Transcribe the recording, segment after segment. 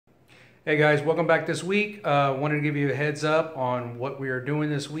Hey guys, welcome back this week. Wanted to give you a heads up on what we are doing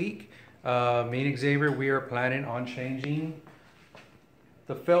this week. Me and Xavier, we are planning on changing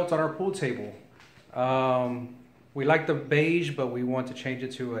the felt on our pool table. We like the beige, but we want to change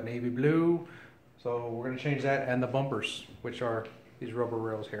it to a navy blue. So we're going to change that, and the bumpers, which are these rubber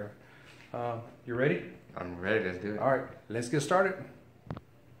rails here. You ready? I'm ready, let's do it. All right, let's get started.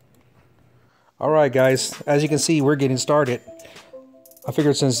 All right, guys, as you can see, we're getting started. I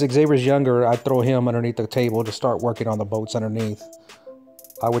figured since Xavier's younger, I'd throw him underneath the table to start working on the boats underneath.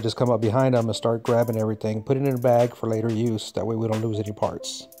 I would just come up behind him and start grabbing everything, put it in a bag for later use. That way we don't lose any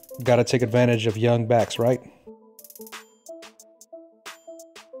parts. Got to take advantage of young backs, right?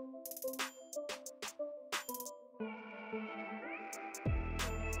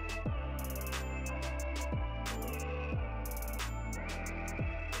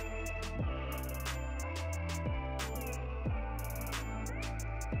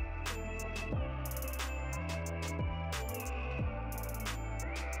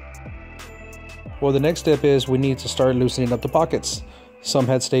 Well, the next step is we need to start loosening up the pockets. Some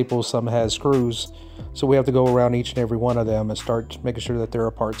had staples, some had screws. So we have to go around each and every one of them and start making sure that they're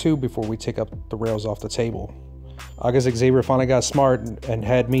apart too before we take up the rails off the table. I guess Xavier finally got smart and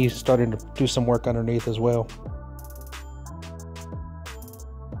had me starting to do some work underneath as well.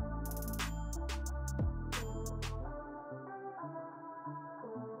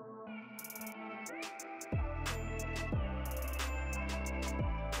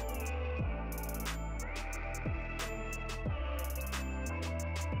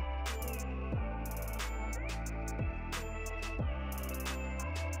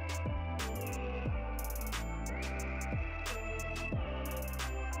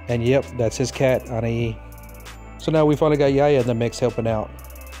 And yep, that's his cat, Anai. So now we finally got YaYa in the mix helping out.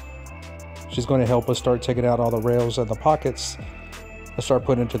 She's going to help us start taking out all the rails and the pockets and start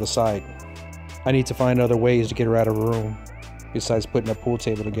putting it to the side. I need to find other ways to get her out of her room besides putting a pool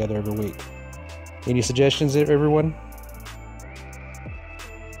table together every week. Any suggestions, everyone?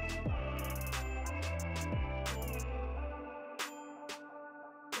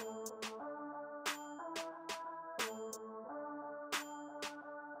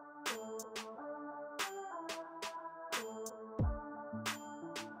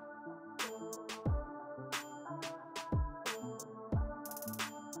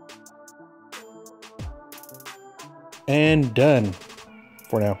 And done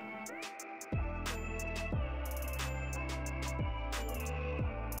for now.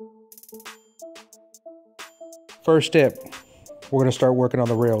 First step, we're going to start working on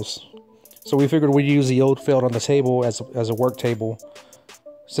the rails. So we figured we'd use the old felt on the table as a work table,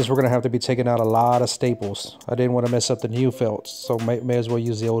 since we're going to have to be taking out a lot of staples. I didn't want to mess up the new felt, so may as well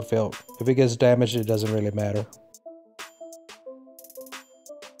use the old felt. If it gets damaged, it doesn't really matter.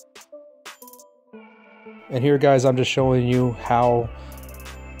 And here, guys, I'm just showing you how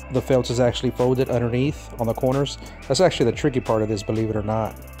the felt is actually folded underneath on the corners. That's actually the tricky part of this, believe it or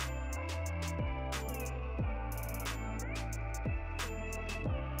not.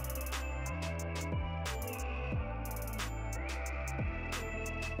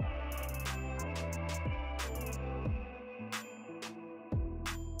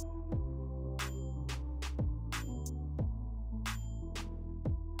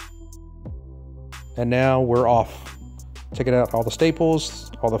 And now we're off, taking out all the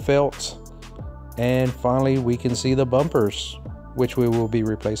staples, all the felts, and finally we can see the bumpers, which we will be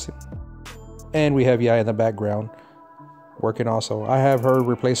replacing. And we have YaYa in the background working also. I have her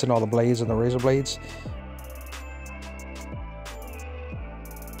replacing all the blades and the razor blades.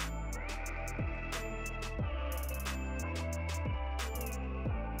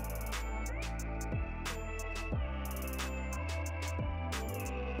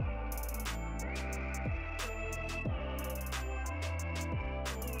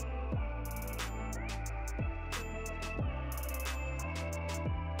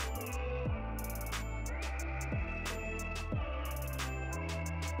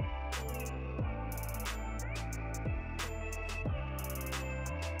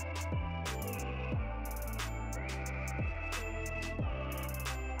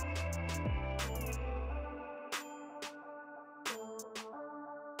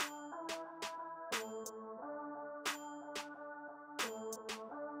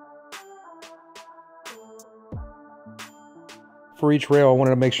 For each rail, I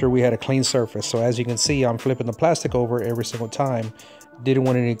wanted to make sure we had a clean surface. So as you can see, I'm flipping the plastic over every single time. Didn't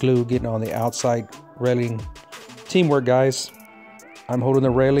want any glue getting on the outside railing. Teamwork, guys. I'm holding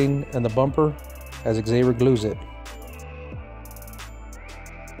the railing and the bumper as Xavier glues it.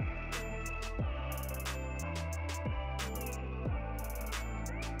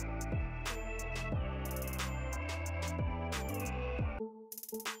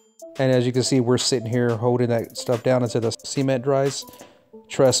 And as you can see, we're sitting here holding that stuff down until the cement dries.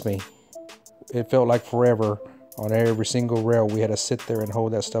 Trust me, it felt like forever. On every single rail, we had to sit there and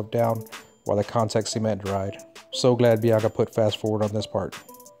hold that stuff down while the contact cement dried. So glad Bianca put fast forward on this part.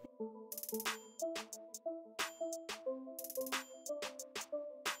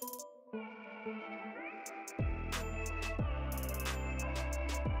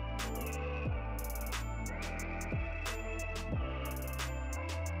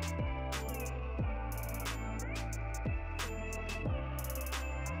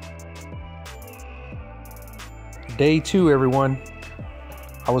 Day 2, everyone.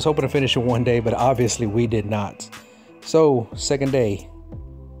 I was hoping to finish in one day, but obviously we did not. So, second day.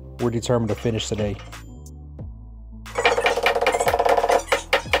 We're determined to finish today.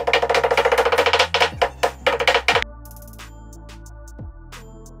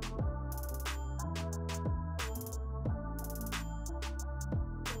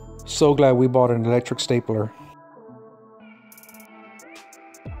 So glad we bought an electric stapler.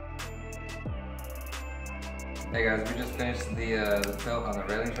 Hey guys, we just finished the felt on the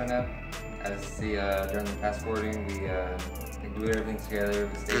railings right now. As you see, during the passporting, we glued everything together,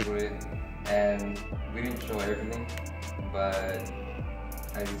 we stapled it, and we didn't show everything, but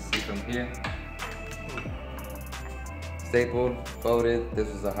as you see from here, stapled, folded,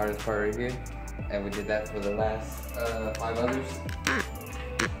 this was the hardest part right here, and we did that for the last 5 others.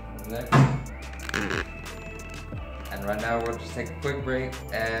 Next. And right now we'll just take a quick break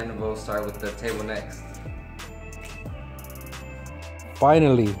and we'll start with the table next.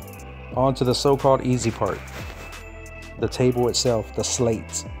 Finally, on to the so-called easy part. The table itself, the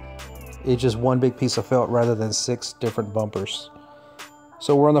slate. It's just one big piece of felt rather than 6 different bumpers.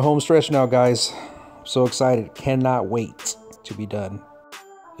 So we're on the home stretch now, guys. So excited, cannot wait to be done.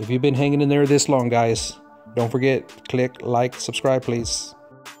 If you've been hanging in there this long, guys, don't forget, click like, subscribe, please.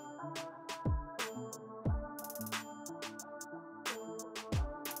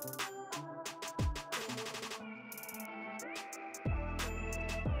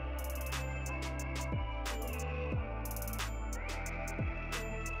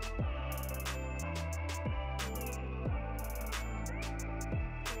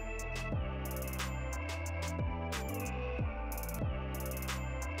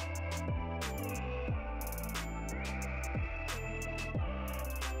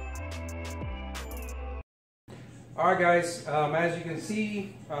 All right, guys, as you can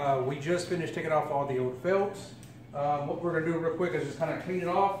see, we just finished taking off all the old felt. What we're gonna do real quick is just kind of clean it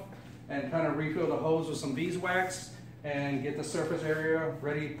off and kind of refill the hose with some beeswax and get the surface area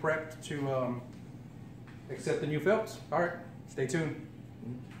ready, prepped to accept the new felt. All right, stay tuned.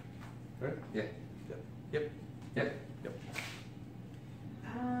 Right? Yeah. Yep.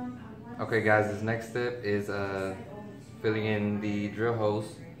 Okay guys, this next step is filling in the drill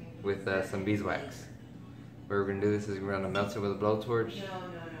holes with some beeswax. What we're gonna do this is we're gonna melt it with a blowtorch.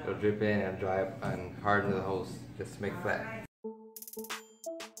 It'll drip in and dry up and harden the hose just to make it flat.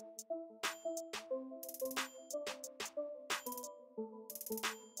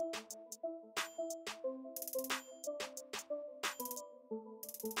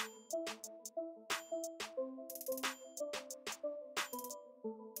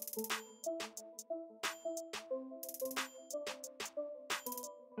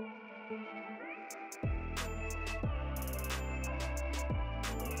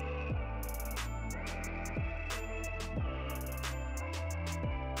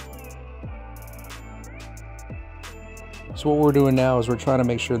 So what we're doing now is we're trying to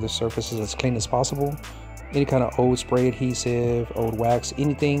make sure the surface is as clean as possible. Any kind of old spray adhesive, old wax,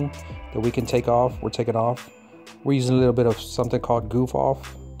 anything that we can take off, we're taking off. We're using a little bit of something called goof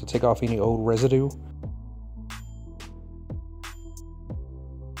off to take off any old residue.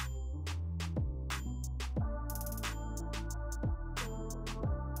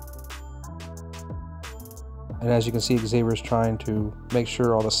 And as you can see, Xavier is trying to make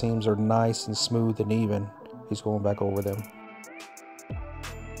sure all the seams are nice and smooth and even. He's going back over them.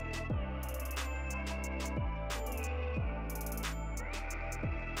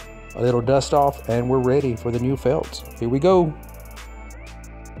 A little dust off and we're ready for the new felt. Here we go.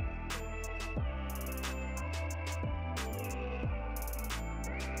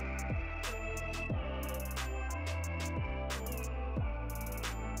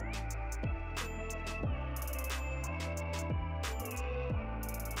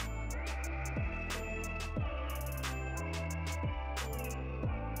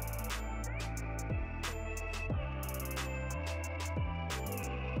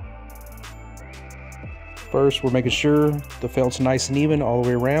 First, we're making sure the felt's nice and even all the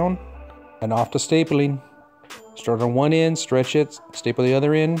way around, and off to stapling. Start on one end, stretch it, staple the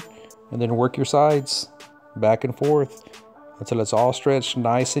other end, And then work your sides back and forth until it's all stretched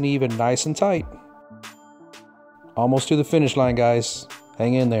nice and even, nice and tight. Almost to the finish line, guys.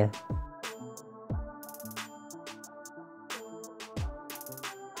 Hang in there.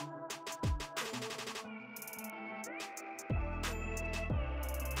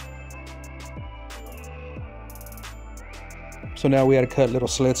 So now we had to cut little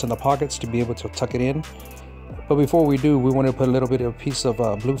slits in the pockets to be able to tuck it in. But before we do, we want to put a little bit of a piece of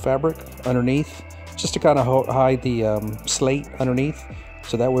blue fabric underneath, just to kind of hide the slate underneath.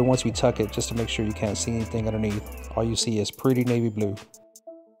 So that way once we tuck it, just to make sure you can't see anything underneath, all you see is pretty navy blue.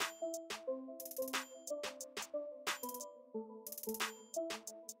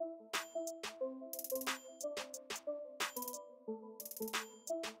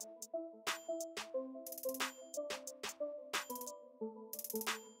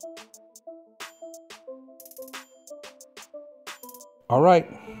 All right,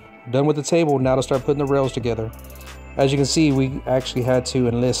 done with the table. Now to start putting the rails together. As you can see, we actually had to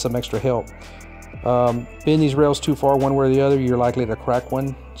enlist some extra help. Bend these rails too far one way or the other, you're likely to crack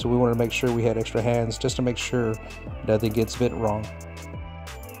one. So we wanted to make sure we had extra hands just to make sure nothing gets bent wrong.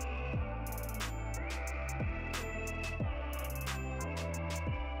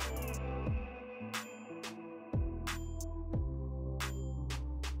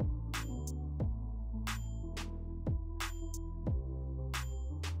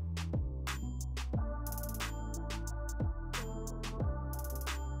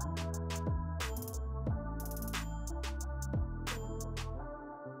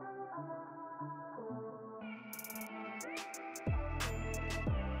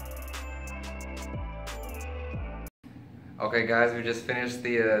 Okay guys, we just finished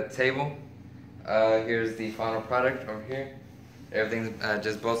the table. Here's the final product over here. Everything's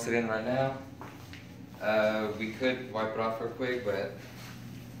just bolted in right now. We could wipe it off real quick, but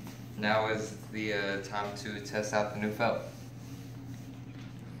now is the time to test out the new felt.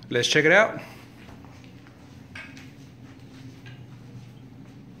 Let's check it out.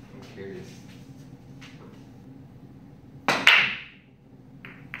 I'm curious.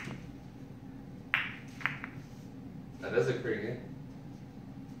 That does look pretty good.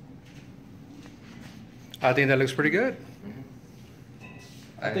 I think that looks pretty good.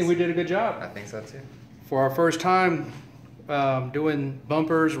 I think we did a good job. I think so too. For our first time doing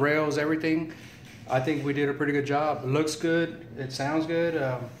bumpers, rails, everything, I think we did a pretty good job. It looks good. It sounds good.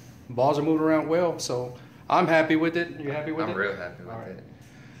 Balls are moving around well, so I'm happy with it. You happy with it? I'm real happy with it.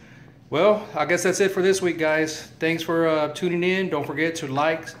 Well, I guess that's it for this week, guys. Thanks for tuning in. Don't forget to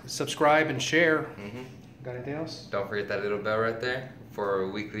like, subscribe, and share. Got anything else? Don't forget that little bell right there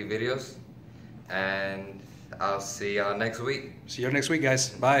for weekly videos. And I'll see y'all next week. See you next week, guys.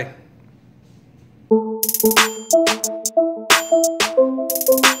 Bye.